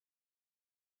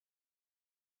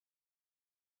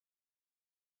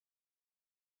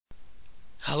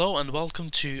Hello and welcome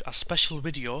to a special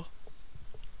video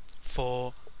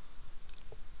for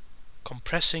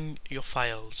compressing your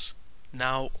files.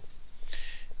 Now,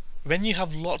 when you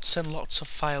have lots and lots of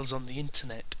files on the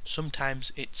internet,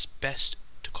 sometimes it's best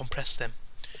to compress them,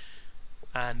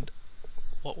 and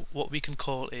what we can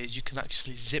call is you can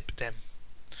actually zip them.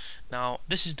 Now,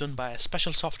 this is done by a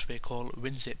special software called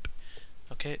WinZip.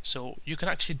 Okay, so you can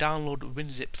actually download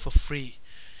WinZip for free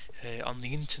on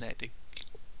the internet.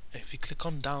 If you click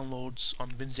on downloads on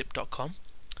winzip.com,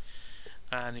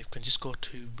 and you can just go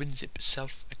to WinZip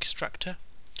self extractor,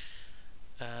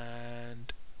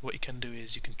 and what you can do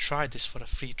is you can try this for a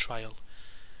free trial,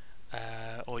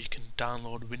 or you can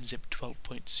download WinZip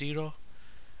 12.0,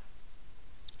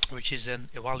 which is an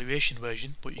evaluation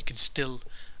version, but you can still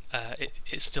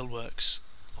it still works.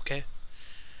 Okay,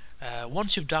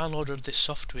 once you've downloaded this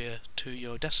software to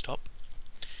your desktop,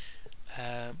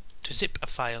 to zip a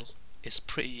file is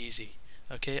pretty easy.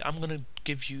 Okay, I'm going to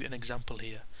give you an example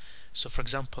here. So for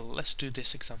example, let's do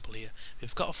this example here.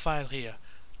 We've got a file here,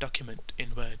 document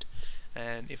in Word,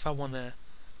 and if I want to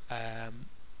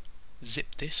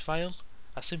zip this file,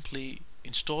 I simply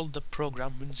install the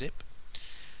program WinZip,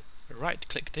 right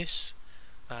click this,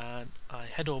 and I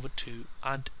head over to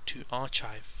add to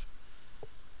archive.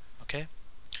 Okay,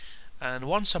 and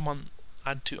once I'm on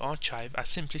add to archive, I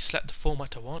simply select the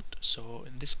format I want. So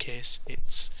in this case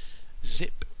it's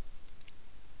zip.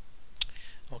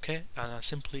 Okay, and I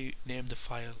simply name the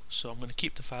file, so I'm going to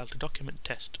keep the file to document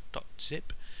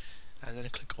test.zip, and then I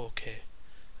click OK.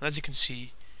 And as you can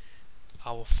see,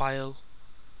 our file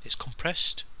is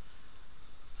compressed,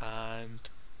 and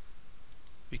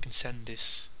we can send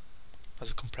this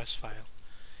as a compressed file.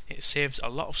 It saves a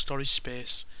lot of storage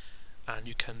space, and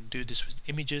you can do this with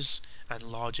images and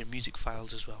larger music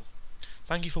files as well.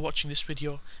 Thank you for watching this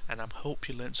video, and I hope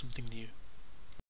you learned something new.